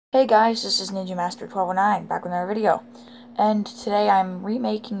Hey guys, this is Ninja Master 1209 back with another video, and today I'm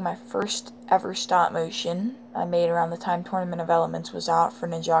remaking my first ever stop motion I made around the time Tournament of Elements was out for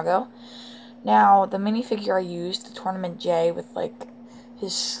Ninjago. Now, the minifigure I used, the Tournament J with like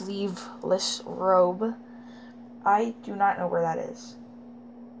his sleeveless robe, I do not know where that is.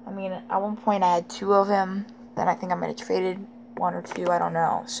 I mean, at one point I had two of him, then I think I might have traded one or two, I don't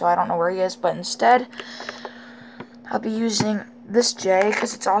know. So I don't know where he is, but instead I'll be using this J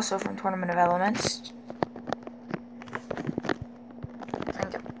because it's also from Tournament of Elements. If I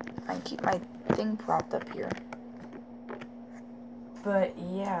can keep my thing propped up here. But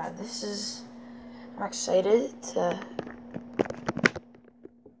yeah, I'm excited to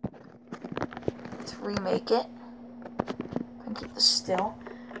remake it. I can keep this still.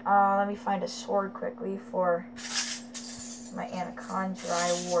 Let me find a sword quickly for my Anaconda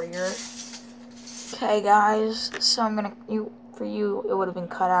warrior. Okay, guys, so for you, it would have been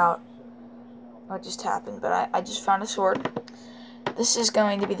cut out. What just happened, but I just found a sword. This is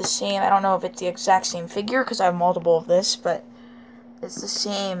going to be the same. I don't know if it's the exact same figure because I have multiple of this, but it's the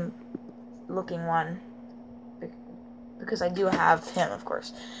same looking one because I do have him, of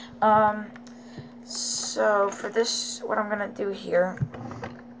course. So for this, what I'm gonna do here,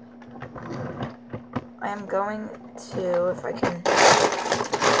 I am going to, if I can.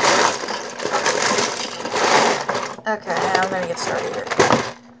 Okay, I'm gonna get started here.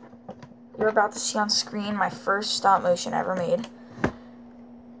 You're about to see on screen my first stop motion ever made.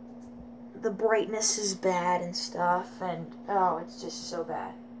 The brightness is bad and stuff, and oh, it's just so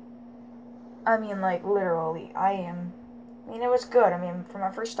bad. I mean, like, literally, it was good. I mean, for my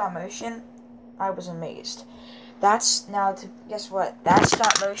first stop motion, I was amazed. Guess what? That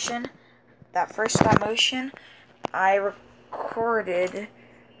first stop motion, I recorded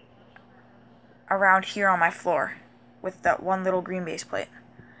around here on my floor with that one little green base plate.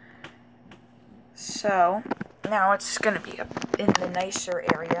 So, now it's gonna be in the nicer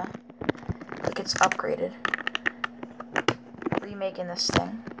area. Like it's upgraded. Remaking this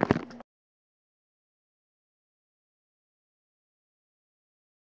thing.